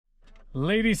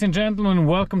Ladies and gentlemen,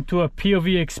 welcome to a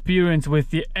POV experience with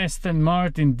the Aston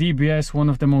Martin DBS, one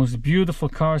of the most beautiful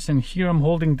cars, and here I'm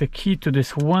holding the key to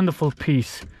this wonderful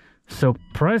piece. So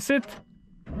press it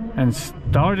and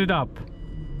start it up.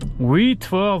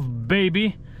 V12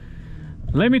 baby.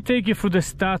 Let me take you through the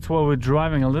stats while we're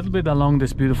driving a little bit along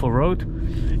this beautiful road.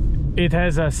 It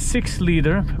has a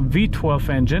 6-liter V12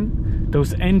 engine.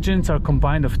 Those engines are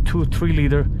combined of two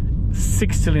 3-liter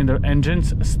 6-cylinder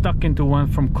engines stuck into one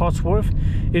from Cosworth.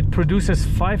 It produces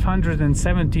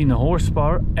 517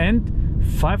 horsepower and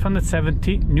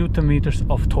 570 newton meters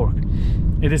of torque.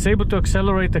 It is able to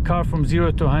accelerate the car from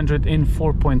 0 to 100 in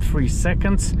 4.3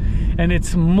 seconds, and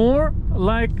it's more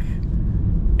like,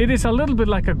 it is a little bit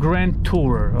like a Grand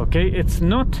Tourer, okay? It's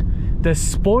not the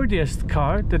sportiest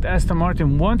car that Aston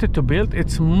Martin wanted to build.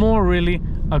 It's more really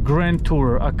a Grand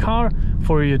Tourer, a car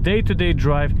for your day-to-day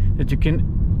drive that you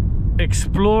can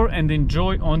explore and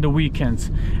enjoy on the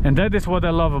weekends, and that is what I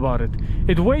love about it.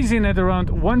 It weighs in at around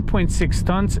 1.6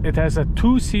 tons. It has a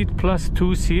 2-seat plus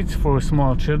 2 seats for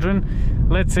small children,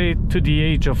 let's say to the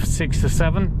age of 6 to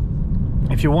 7.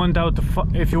 If you want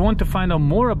to find out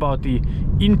more about the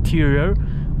interior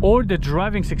or the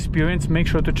driving experience, make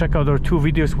sure to check out our 2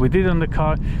 videos we did on the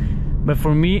car. But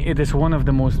for me, it is one of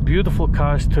the most beautiful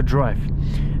cars to drive.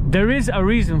 There is a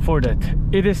reason for that.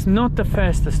 It is not the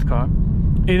fastest car.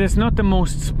 It is not the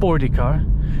most sporty car,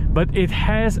 but it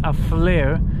has a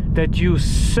flair that you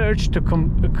search to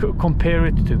compare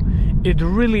it to. It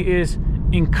really is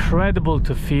incredible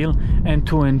to feel and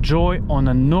to enjoy on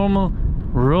a normal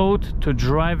road, to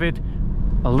drive it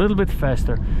a little bit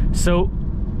faster. So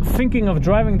thinking of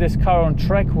driving this car on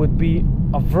track would be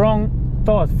a wrong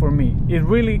thought for me. It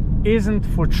really isn't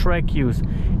for track use.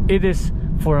 It is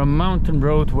for a mountain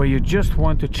road where you just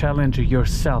want to challenge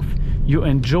yourself. You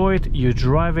enjoy it, you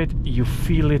drive it, you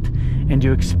feel it, and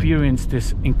you experience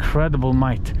this incredible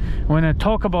might. When I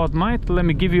talk about might, let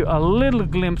me give you a little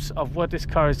glimpse of what this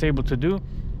car is able to do.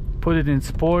 Put it in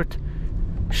sport,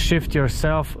 shift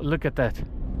yourself, look at that.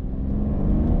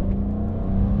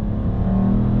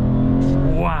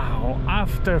 Wow,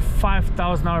 after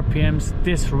 5,000 RPMs,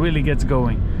 this really gets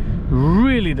going.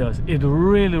 Really does. It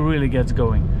really gets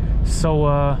going.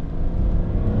 So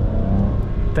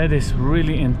that is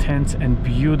really intense and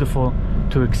beautiful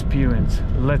to experience.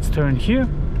 Let's turn here.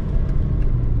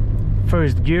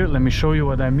 First gear, let me show you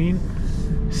what I mean.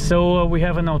 So we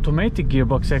have an automatic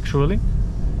gearbox actually.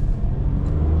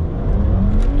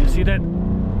 You see that?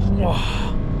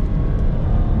 Oh.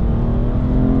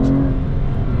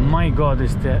 My God,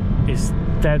 is that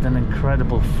an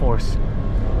incredible force.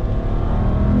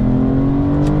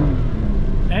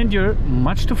 And you're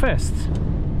much too fast.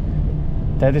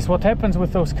 That is what happens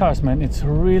with those cars, man. It's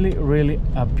really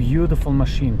a beautiful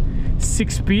machine.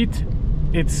 6-speed,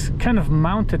 it's kind of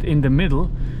mounted in the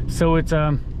middle, so it's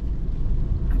a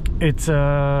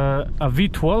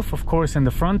V12, of course, in the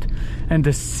front, and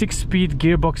the 6-speed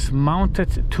gearbox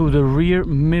mounted to the rear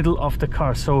middle of the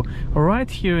car. So right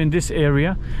here in this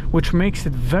area, which makes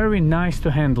it very nice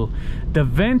to handle. The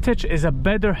Vantage is a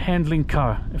better handling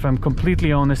car, if I'm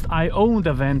completely honest. I own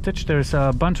the Vantage. There's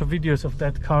a bunch of videos of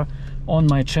that car on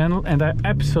my channel, and I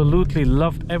absolutely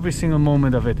loved every single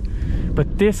moment of it.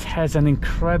 But this has an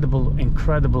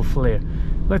incredible flair.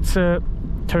 Let's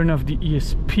turn off the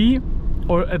ESP,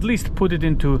 or at least put it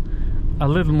into a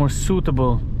little more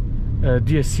suitable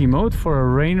DSC mode for a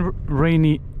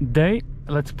rainy day.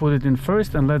 Let's put it in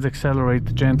first, and let's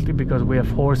accelerate gently because we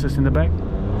have horses in the back.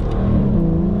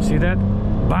 See that?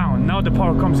 Bam! Now the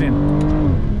power comes in,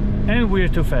 and we're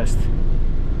too fast.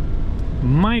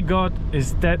 My God,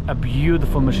 is that a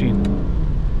beautiful machine.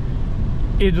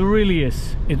 It really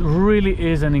is. It really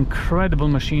is an incredible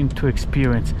machine to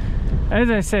experience.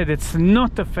 As I said, it's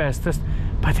not the fastest,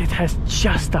 but it has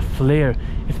just a flair.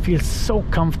 It feels so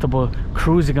comfortable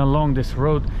cruising along this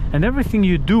road, and everything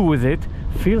you do with it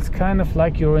feels kind of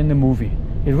like you're in the movie.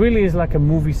 It really is like a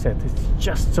movie set. It's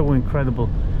just so incredible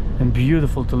and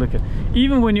beautiful to look at.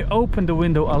 Even when you open the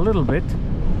window a little bit,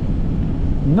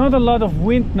 not a lot of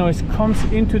wind noise comes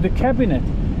into the cabinet.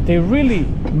 They really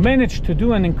managed to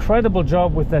do an incredible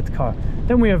job with that car.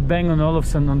 Then we have Bang &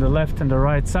 Olufsen on the left and the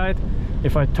right side.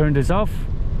 If I turn this off,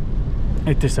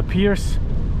 it disappears.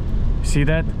 See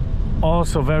that?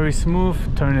 Also very smooth.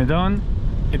 Turn it on,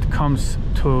 it comes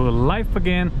to life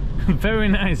again. Very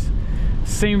nice.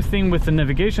 Same thing with the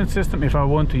navigation system. If I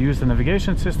want to use the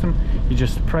navigation system, you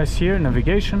just press here,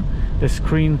 navigation. The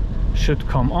screen should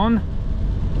come on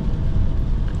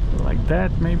like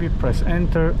that. Maybe press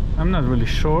enter, I'm not really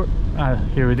sure.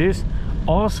 Here it is.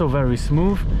 Also very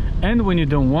smooth. And when you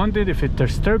don't want it, if it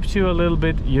disturbs you a little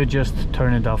bit, you just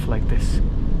turn it off like this.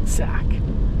 Zack.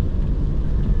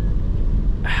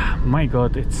 My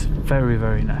God, it's very,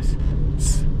 very nice.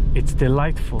 It's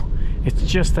delightful. It's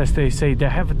just as they say, they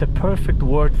have the perfect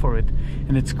word for it,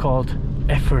 and it's called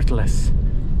effortless.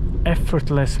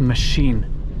 Effortless machine.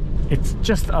 It's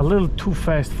just a little too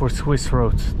fast for Swiss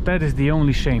roads. That is the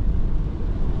only shame.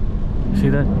 See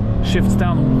that? Shifts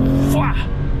down. Fwah!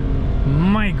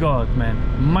 My God, man.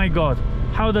 My God.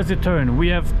 How does it turn? We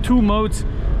have two modes.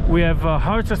 We have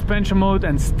hard suspension mode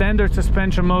and standard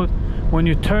suspension mode. When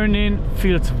you turn in,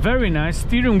 feels very nice.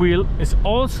 Steering wheel is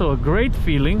also a great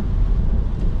feeling.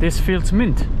 This feels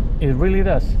mint. It really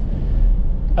does.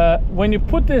 When you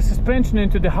put the suspension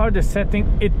into the hardest setting,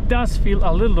 it does feel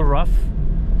a little rough.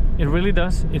 It really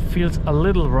does. It feels a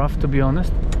little rough, to be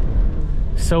honest.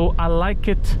 So I like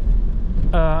it.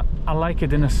 I like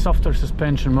it in a softer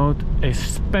suspension mode,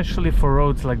 especially for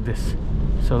roads like this.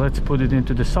 So let's put it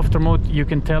into the softer mode. You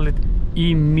can tell it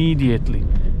immediately.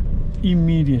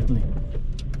 Immediately.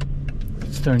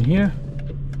 Let's turn here.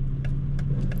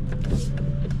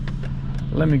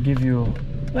 Let me give you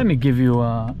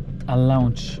a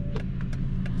launch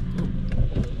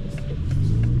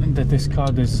that this car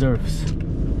deserves.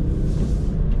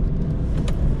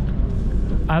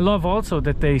 I love also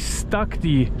that they stuck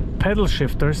the pedal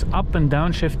shifters, up and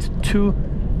down shift, to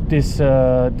this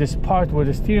this part where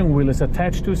the steering wheel is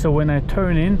attached to, so when I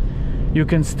turn in, you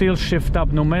can still shift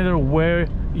up no matter where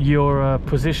your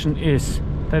position is.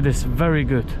 That is very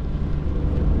good.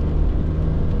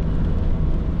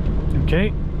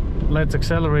 Okay, let's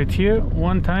accelerate here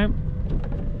one time.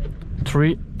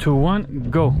 3, 2, 1,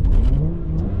 go.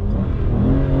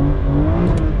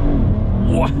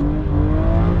 What?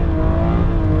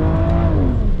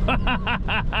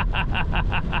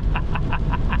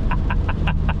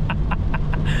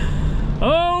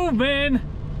 Oh man,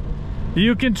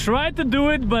 you can try to do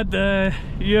it, but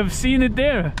you have seen it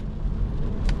there.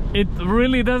 It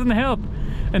really doesn't help.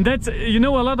 And that's, you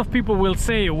know, a lot of people will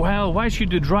say, well, why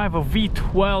should you drive a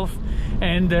V12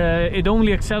 and it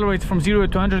only accelerates from 0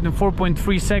 to 100 in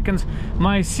 4.3 seconds.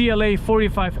 My CLA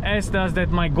 45S does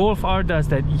that, my Golf R does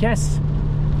that. Yes,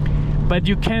 but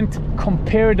you can't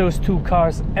compare those two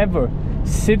cars ever.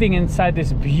 Sitting inside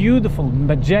this beautiful,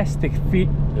 majestic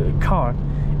car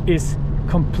is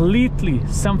completely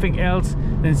something else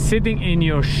than sitting in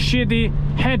your shitty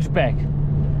hatchback.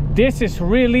 This is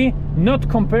really not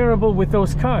comparable with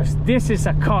those cars. This is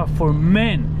a car for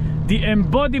men. The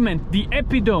embodiment, the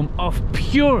epitome of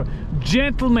pure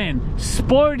gentleman,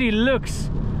 sporty looks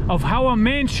of how a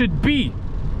man should be.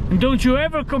 And don't you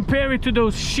ever compare it to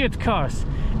those shit cars.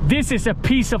 This is a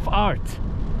piece of art,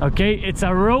 okay? It's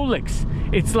a Rolex.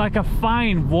 It's like a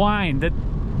fine wine that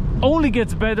only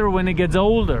gets better when it gets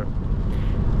older.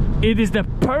 It is the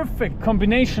perfect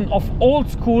combination of old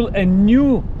school and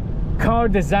new car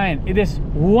design. It is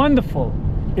wonderful.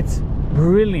 It's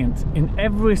brilliant in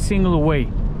every single way.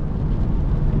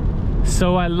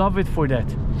 So I love it for that.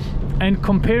 And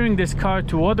comparing this car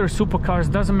to other supercars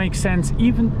doesn't make sense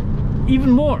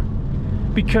even more,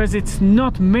 because it's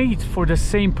not made for the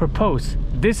same purpose.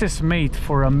 This is made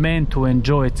for a man to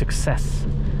enjoy success.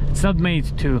 It's not made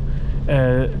to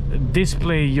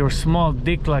display your small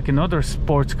dick like in other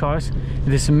sports cars.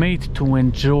 It is made to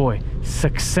enjoy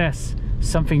success,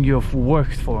 something you have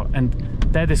worked for, and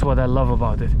that is what I love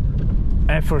about it.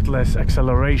 Effortless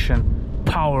acceleration,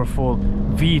 powerful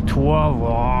V12.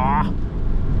 Oh,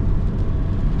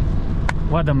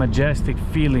 what a majestic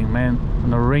feeling, man.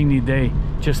 On a rainy day,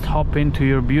 just hop into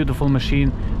your beautiful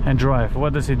machine and drive.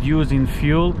 What does it use in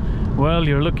fuel? Well,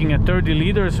 you're looking at 30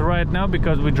 liters right now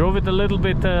because we drove it a little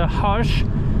bit harsh.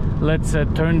 Let's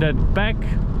turn that back.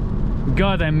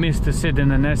 God, I missed to sit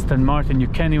in an Aston Martin. You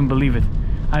can't even believe it.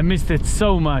 I missed it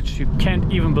so much. You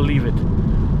can't even believe it.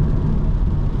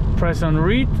 Press on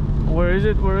read. Where is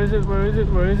it? Where is it? Where is it?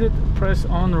 Where is it? Press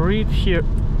on read here.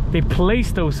 They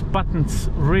placed those buttons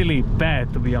really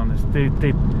bad, to be honest.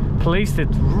 They placed it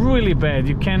really bad.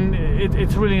 You can,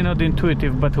 it's really not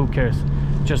intuitive, but who cares?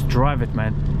 Just drive it,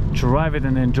 man. Drive it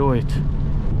and enjoy it.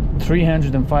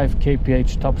 305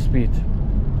 kph top speed.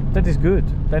 That is good.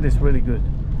 That is really good.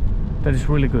 That is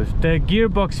really good. The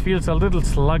gearbox feels a little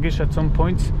sluggish at some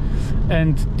points,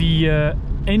 and the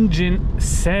engine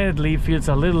sadly feels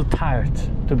a little tired,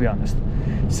 to be honest.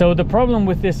 So the problem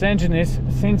with this engine is,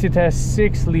 since it has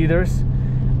 6 liters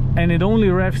and it only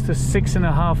revs to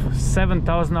 6.5,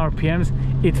 7,000 RPMs,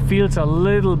 it feels a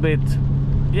little bit,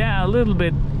 yeah, a little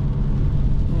bit,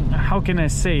 how can I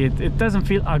say it? It doesn't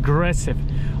feel aggressive.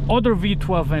 Other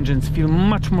V12 engines feel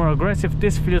much more aggressive.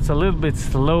 This feels a little bit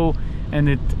slow, and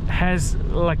it has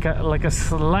like a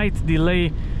slight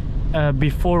delay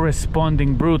before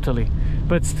responding brutally.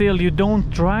 but still, you don't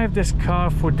drive this car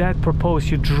for that purpose.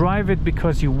 You drive it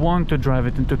because you want to drive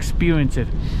it and to experience it.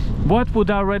 What would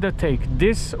I rather take,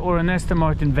 this or an Aston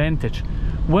Martin Vantage?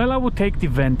 Well, I would take the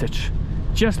Vantage,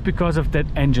 just because of that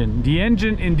engine. The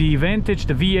engine in the Vantage,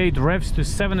 the V8, revs to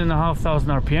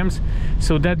 7,500 RPMs,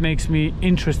 so that makes me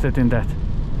interested in that.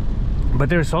 But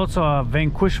there's also a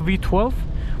Vanquish V12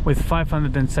 with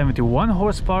 571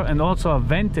 horsepower and also a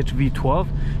Vantage V12,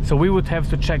 so we would have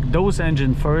to check those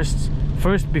engines first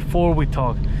before we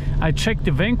talk. I checked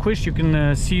the Vanquish. You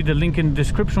can see the link in the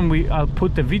description. I'll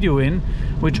put the video in,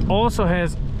 which also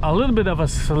has a little bit of a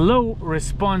slow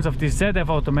response of the ZF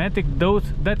automatic, though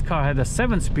that car had a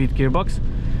 7-speed gearbox,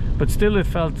 but still it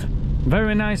felt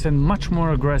very nice and much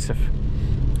more aggressive.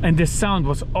 And the sound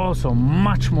was also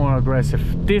much more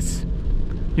aggressive. This,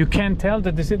 you can tell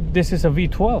that this is a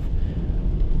V12.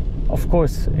 Of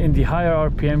course, in the higher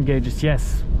RPM gauges,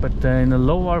 yes, but in the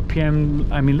low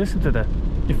RPM, I mean, listen to that.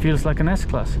 It feels like an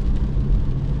S-Class.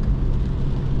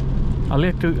 I'll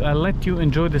let you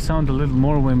enjoy the sound a little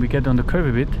more when we get on the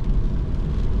curvy bit.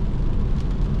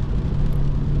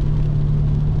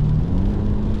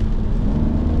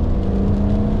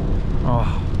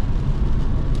 Oh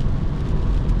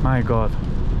my God.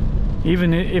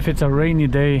 Even if it's a rainy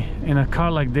day, in a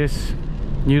car like this,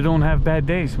 you don't have bad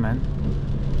days, man.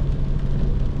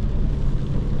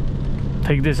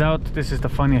 Take this out. This is the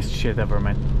funniest shit ever,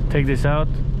 man. Take this out,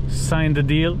 sign the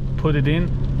deal, put it in.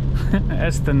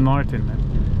 Aston Martin, man.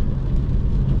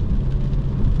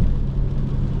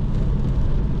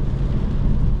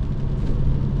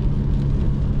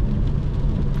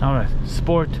 All right,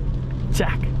 sport,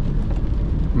 jack,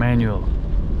 manual.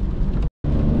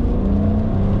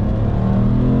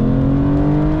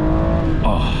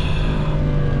 Oh,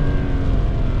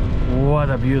 what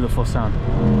a beautiful sound.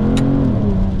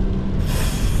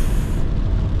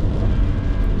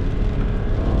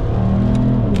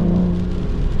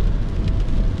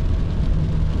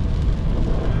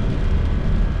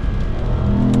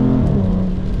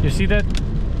 See that?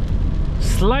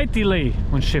 Slight delay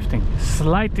when shifting,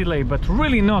 slight delay, but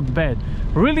really not bad.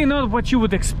 Really not what you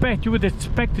would expect. You would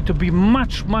expect it to be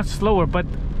much slower, but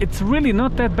it's really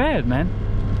not that bad, man.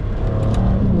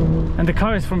 And the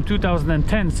car is from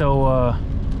 2010, so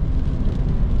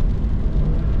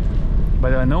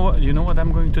but I know, you know what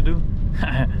I'm going to do?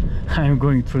 I'm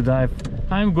going to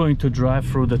drive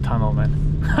through the tunnel, man.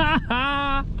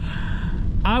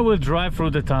 I will drive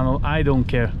through the tunnel. I don't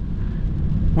care.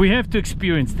 We have to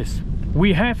experience this.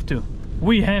 We have to.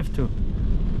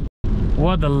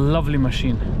 What a lovely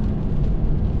machine.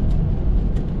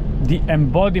 The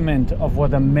embodiment of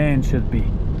what a man should be.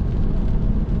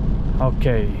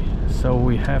 Okay, so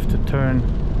we have to turn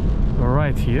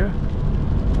right here,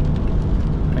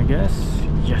 I guess.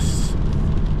 Yes.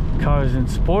 Car is in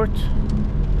sport.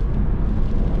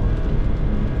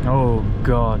 Oh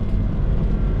God.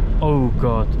 Oh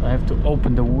God. I have to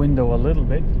open the window a little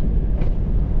bit.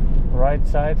 Right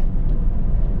side.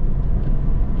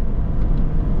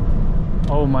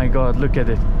 Oh my God, look at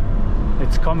it.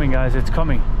 It's coming, guys, it's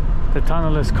coming. The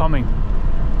tunnel is coming.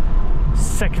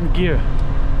 Second gear.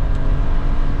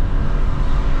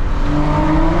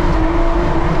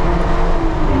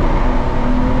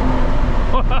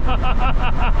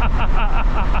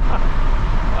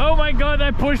 Oh my God,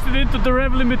 I pushed it into the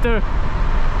rev limiter.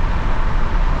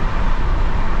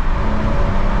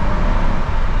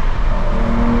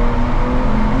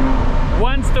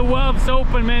 Once the valves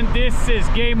open, man, this is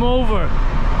game over.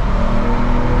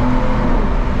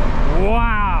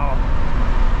 Wow.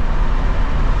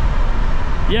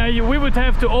 Yeah, we would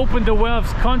have to open the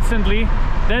valves constantly.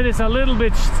 That is a little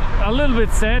bit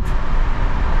sad.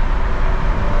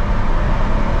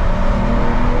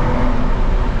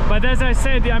 But as I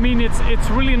said, I mean, it's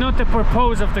really not the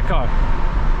purpose of the car.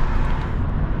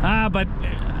 But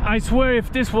I swear,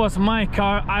 if this was my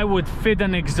car, I would fit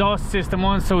an exhaust system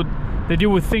on so that you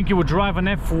would think you would drive an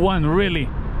F1, really.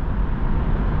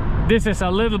 This is a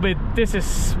little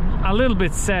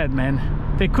bit sad, man.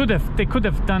 They could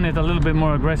have done it a little bit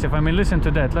more aggressive. I mean, listen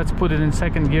to that. Let's put it in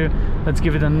second gear. Let's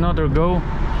give it another go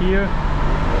here.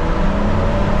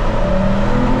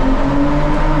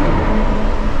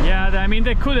 Yeah, I mean,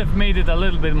 they could have made it a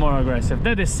little bit more aggressive.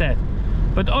 That is sad.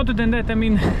 But other than that, I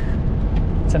mean,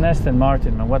 it's an Aston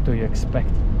Martin, man. What do you expect?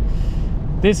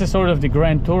 This is sort of the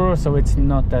Grand Tourer, so it's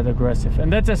not that aggressive.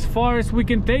 And that's as far as we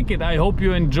can take it. I hope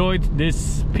you enjoyed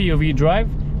this POV drive.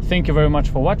 Thank you very much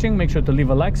for watching. Make sure to leave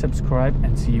a like, subscribe,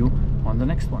 and see you on the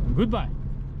next one. Goodbye.